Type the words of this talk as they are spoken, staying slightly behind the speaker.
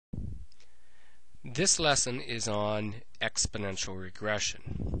This lesson is on exponential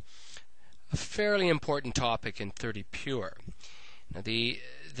regression, a fairly important topic in 30 Pure. Now the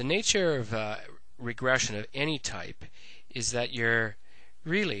nature of regression of any type is that you're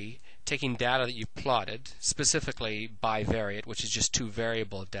really taking data that you plotted, specifically bivariate, which is just two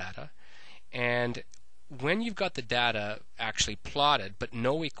variable data, and when you've got the data actually plotted but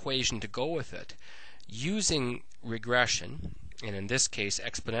no equation to go with it, using regression, and in this case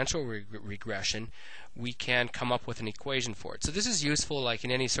exponential regression, we can come up with an equation for it. So this is useful like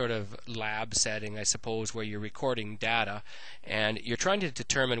in any sort of lab setting, I suppose, where you're recording data and you're trying to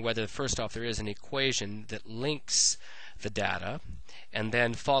determine whether first off there is an equation that links the data, and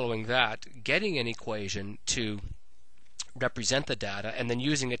then following that getting an equation to represent the data and then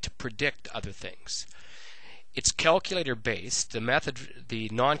using it to predict other things. It's calculator based. The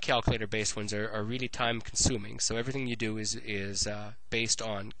non-calculator based ones are really time consuming, so everything you do is based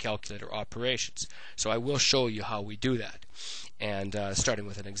on calculator operations. So I will show you how we do that, and starting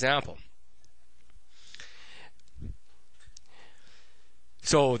with an example.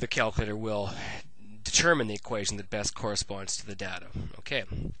 So the calculator will determine the equation that best corresponds to the data. Okay.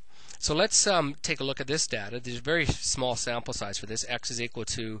 So let's take a look at this data. There's a very small sample size for this. X is equal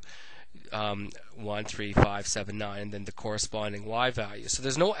to 1, 3, 5, 7, 9, and then the corresponding y value. So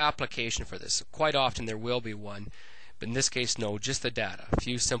there's no application for this. Quite often there will be one, but in this case no, just the data, a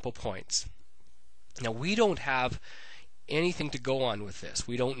few simple points. Now we don't have anything to go on with this.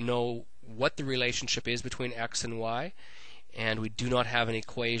 We don't know what the relationship is between x and y, and we do not have an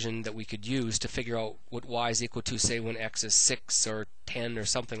equation that we could use to figure out what y is equal to, say, when x is 6 or 10 or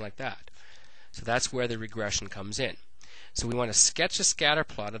something like that. So that's where the regression comes in. So we want to sketch a scatter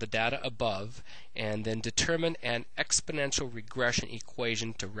plot of the data above and then determine an exponential regression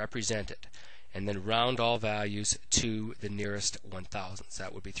equation to represent it, and then round all values to the nearest 1,000ths.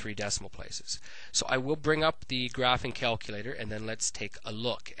 That would be 3 decimal places. So I will bring up the graphing calculator and then let's take a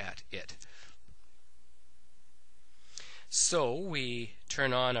look at it. So we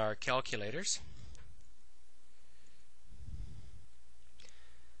turn on our calculators.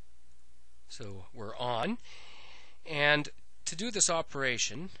 So we're on. And to do this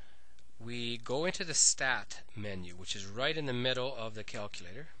operation, we go into the Stat menu, which is right in the middle of the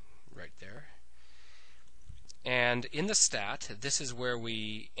calculator, right there. And in the Stat, this is where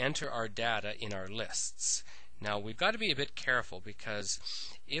we enter our data in our lists. Now we've got to be a bit careful because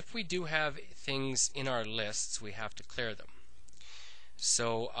if we do have things in our lists, we have to clear them.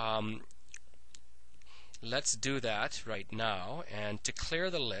 So let's do that right now, and to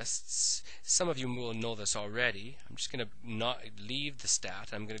clear the lists, some of you will know this already. I'm just going to not leave the Stat.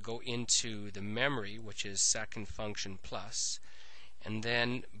 I'm going to go into the memory, which is second function plus, and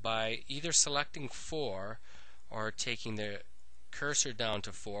then by either selecting 4 or taking the cursor down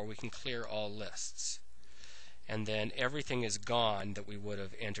to 4, we can clear all lists. And then everything is gone that we would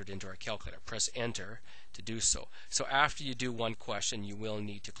have entered into our calculator. Press enter to do so. So after you do one question, you will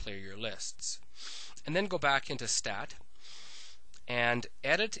need to clear your lists. And then go back into Stat, and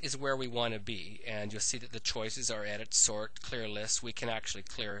Edit is where we want to be, and you'll see that the choices are Edit, Sort, Clear Lists. We can actually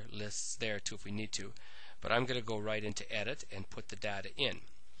clear lists there too if we need to, but I'm going to go right into Edit and put the data in.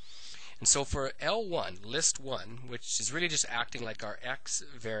 And so for L1, list 1, which is really just acting like our x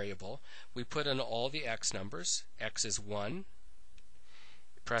variable, we put in all the x numbers. X is 1,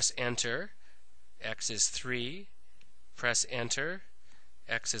 press enter. X is 3, press enter.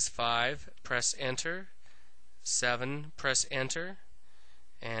 X is 5, press enter. 7, press enter.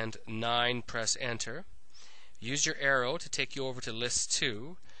 And 9, press enter. Use your arrow to take you over to list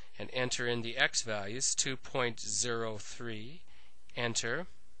 2 and enter in the x values. 2.03, enter.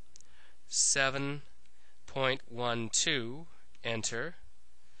 7.12, enter.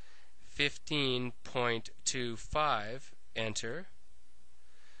 15.25, enter.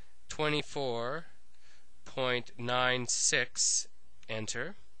 24.96,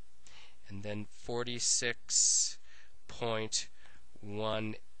 enter, and then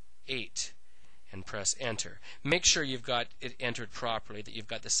 46.18, and press enter. Make sure you've got it entered properly, that you've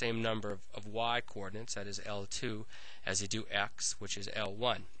got the same number of y coordinates, that is L2, as you do x, which is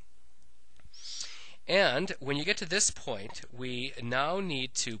L1. And when you get to this point, we now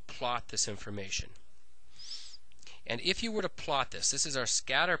need to plot this information. And if you were to plot this, this is our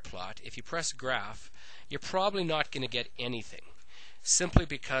scatter plot. If you press graph, you're probably not going to get anything, simply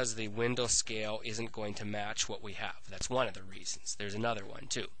because the window scale isn't going to match what we have. That's one of the reasons. There's another one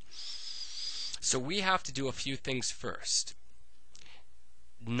too. So we have to do a few things first.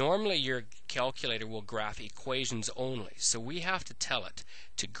 Normally your calculator will graph equations only, so we have to tell it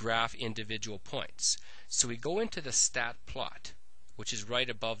to graph individual points. So we go into the stat plot, which is right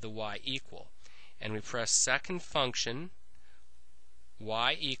above the y equal, and we press second function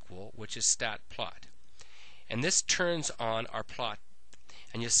y equal, which is stat plot. And this turns on our plot.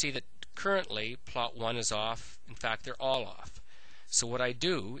 And you'll see that currently plot 1 is off. In fact, they're all off. So what I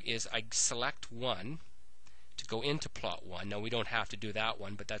do is I select 1 to go into plot 1. Now we don't have to do that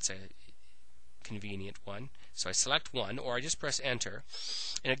one, but that's a convenient one. So I select 1, or I just press enter,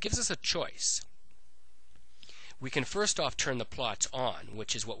 and it gives us a choice. We can first off turn the plots on,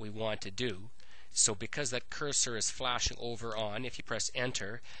 which is what we want to do. So because that cursor is flashing over on, if you press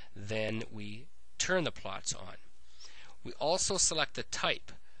enter, then we turn the plots on. We also select the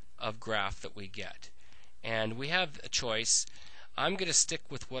type of graph that we get, and we have a choice. I'm going to stick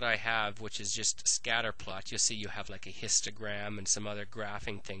with what I have, which is just scatter plot. You'll see you have like a histogram and some other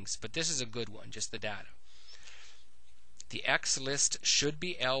graphing things, but this is a good one, just the data. The X list should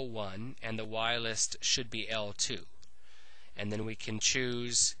be L1 and the Y list should be L2, and then we can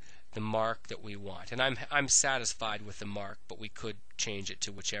choose the mark that we want. And I'm satisfied with the mark, but we could change it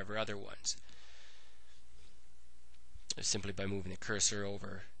to whichever other ones, simply by moving the cursor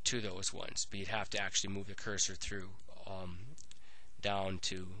over to those ones. But you'd have to actually move the cursor through down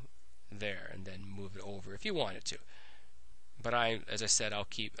to there and then move it over if you wanted to. But as I said,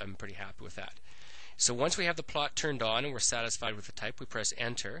 I'm pretty happy with that. So once we have the plot turned on and we're satisfied with the type, we press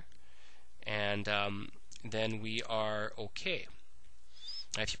enter, and then we are okay.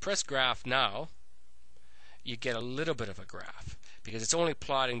 Now if you press graph now, you get a little bit of a graph because it's only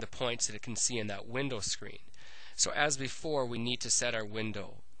plotting the points that it can see in that window screen. So as before, we need to set our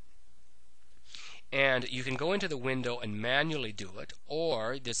window. And you can go into the window and manually do it,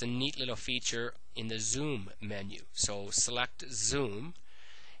 or there's a neat little feature in the zoom menu. So select zoom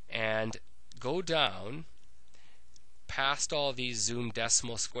and go down past all these zoom,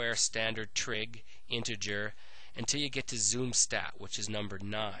 decimal, square, standard, trig, integer, until you get to zoom stat, which is number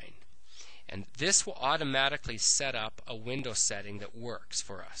 9. And this will automatically set up a window setting that works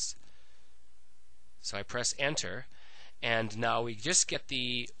for us. So I press enter, and now we just get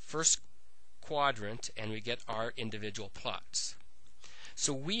the first quadrant and we get our individual plots.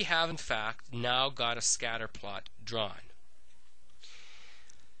 So we have in fact now got a scatter plot drawn.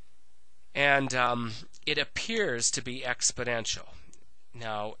 And it appears to be exponential.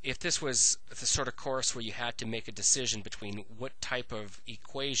 Now, if this was the sort of course where you had to make a decision between what type of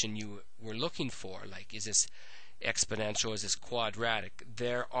equation you were looking for, like is this exponential, is this quadratic,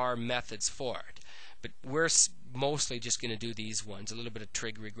 there are methods for it. But we're mostly just going to do these ones, a little bit of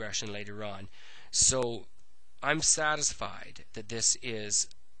trig regression later on. So I'm satisfied that this is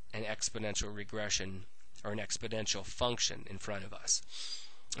an exponential regression or an exponential function in front of us.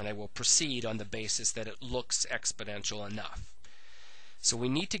 And I will proceed on the basis that it looks exponential enough. So we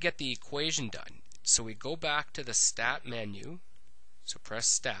need to get the equation done. So we go back to the stat menu, so press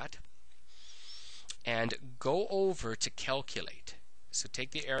stat, and go over to calculate. So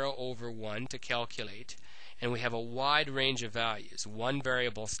take the arrow over 1 to calculate, and we have a wide range of values. 1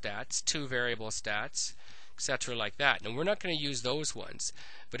 variable stats, 2 variable stats, etc. like that. Now we're not going to use those ones,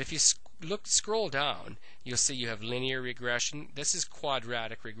 but if you scroll down, you'll see you have linear regression. This is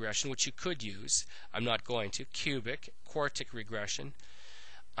quadratic regression, which you could use. I'm not going to. Cubic, quartic regression.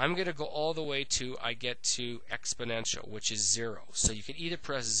 I'm going to go all the way to, I get to exponential, which is 0. So you could either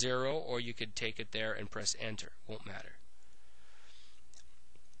press 0 or you could take it there and press enter. Won't matter.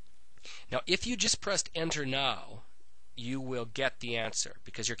 Now if you just pressed enter now, you will get the answer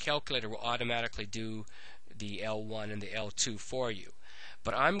because your calculator will automatically do the L1 and the L2 for you.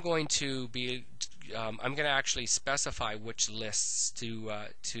 But I'm going to actually specify which lists to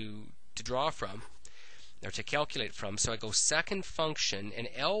draw from or to calculate from. So I go second function, and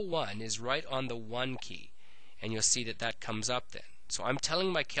L1 is right on the 1 key, and you'll see that that comes up then. So I'm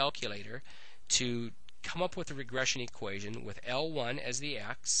telling my calculator to come up with a regression equation with L1 as the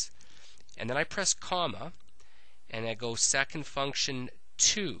x, and then I press comma, and I go second function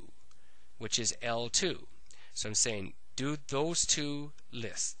 2, which is L2. So I'm saying do those two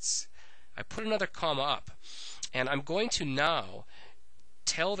lists. I put another comma up, and I'm going to now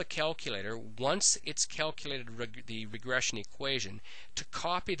tell the calculator, once it's calculated the regression equation, to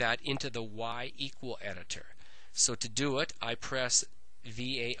copy that into the y equal editor. So to do it, I press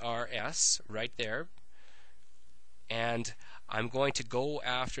VARS right there, and I'm going to go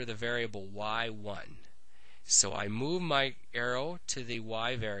after the variable y1. So I move my arrow to the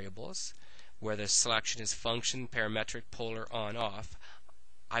y variables, where the selection is function, parametric, polar, on, off.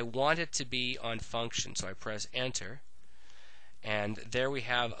 I want it to be on function, so I press enter, and there we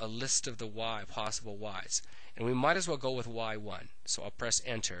have a list of the possible y's. And we might as well go with y1. So I'll press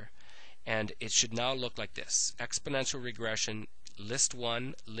enter, and it should now look like this. Exponential regression, list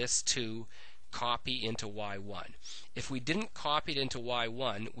 1, list 2, copy into Y1. If we didn't copy it into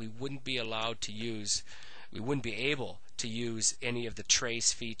Y1, we wouldn't be able to use any of the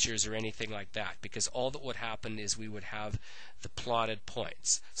trace features or anything like that, because all that would happen is we would have the plotted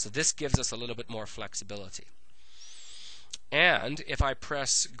points. So this gives us a little bit more flexibility. And if I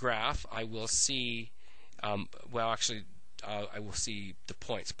press graph, I will see, I will see the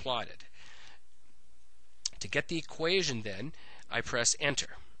points plotted. To get the equation then, I press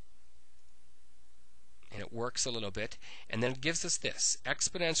enter. And it works a little bit, and then it gives us this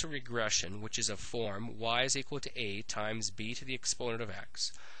exponential regression, which is a form y is equal to a times b to the exponent of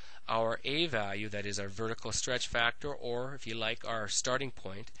x. Our a value, that is our vertical stretch factor, or if you like our starting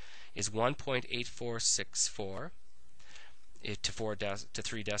point, is 1.8464 to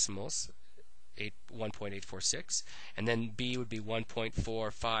 3 decimals, 1.846, and then b would be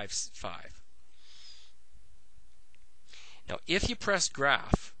 1.455. Now if you press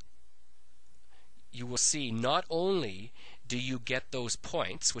graph, you will see not only do you get those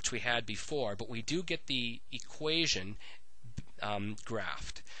points, which we had before, but we do get the equation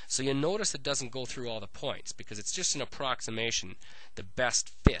graphed. So you'll notice it doesn't go through all the points because it's just an approximation, the best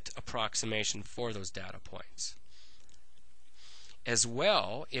fit approximation for those data points. As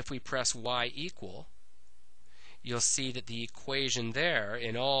well, if we press y equal, you'll see that the equation there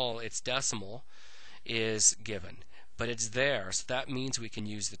in all its decimal is given. But it's there, so that means we can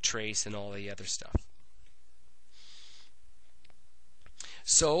use the trace and all the other stuff.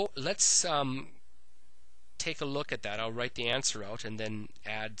 So let's take a look at that. I'll write the answer out and then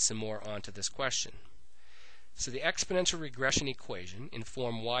add some more onto this question. So the exponential regression equation in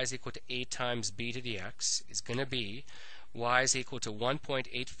form y is equal to a times b to the x is going to be y is equal to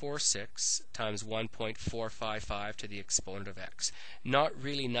 1.846 times 1.455 to the exponent of x. Not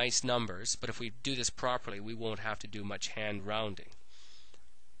really nice numbers, but if we do this properly, we won't have to do much hand rounding.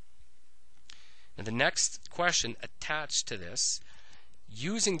 Now the next question attached to this,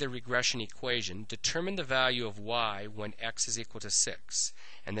 using the regression equation, determine the value of y when x is equal to 6,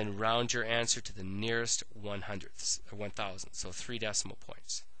 and then round your answer to the nearest 100th, or 1,000, so 3 decimal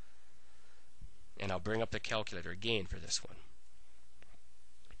points. And I'll bring up the calculator again for this one.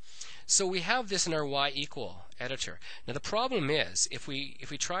 So we have this in our y equal editor. Now the problem is, if we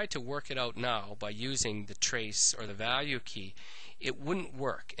try to work it out now by using the trace or the value key, it wouldn't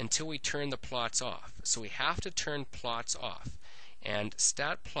work until we turn the plots off. So we have to turn plots off. And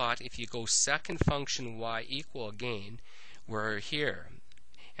stat plot, if you go second function y equal again, we're here.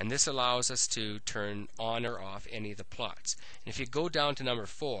 And this allows us to turn on or off any of the plots. And if you go down to number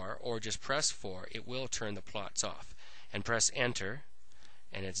 4 or just press 4, it will turn the plots off. And press enter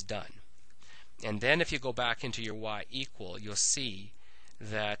and it's done. And then if you go back into your y equal, you'll see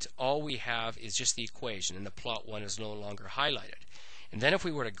that all we have is just the equation and the plot 1 is no longer highlighted. And then if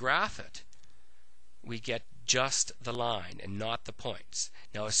we were to graph it, we get just the line and not the points.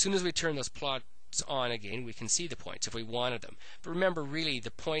 Now as soon as we turn those plots on again, we can see the points if we wanted them. But remember, really the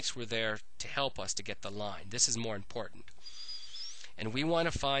points were there to help us to get the line. This is more important. And we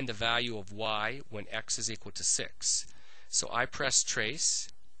want to find the value of y when x is equal to 6. So I press trace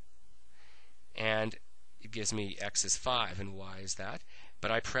and it gives me x is 5 and y is that.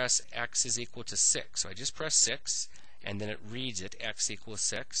 But I press x is equal to 6. So I just press 6 and then it reads it, x equals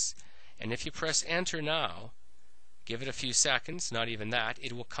 6. And if you press enter now, give it a few seconds, not even that,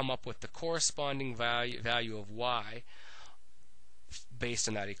 it will come up with the corresponding value of y based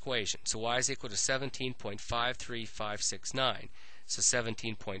on that equation. So y is equal to 17.53569. So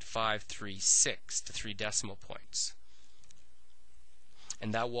 17.536 to 3 decimal points.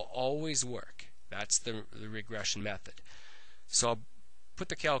 And that will always work. That's the regression method. So I'll put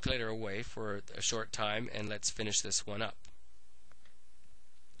the calculator away for a short time and let's finish this one up.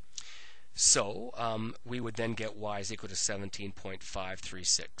 So we would then get y is equal to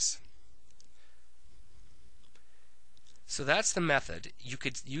 17.536. So that's the method. You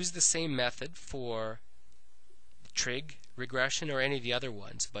could use the same method for trig regression or any of the other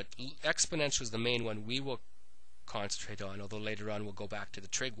ones, but exponential is the main one we will concentrate on, although later on we'll go back to the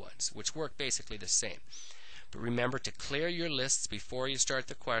trig ones, which work basically the same. But remember to clear your lists before you start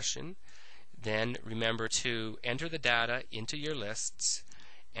the question. Then remember to enter the data into your lists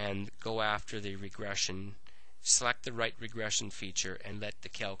and go after the regression, select the right regression feature and let the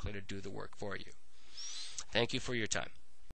calculator do the work for you. Thank you for your time.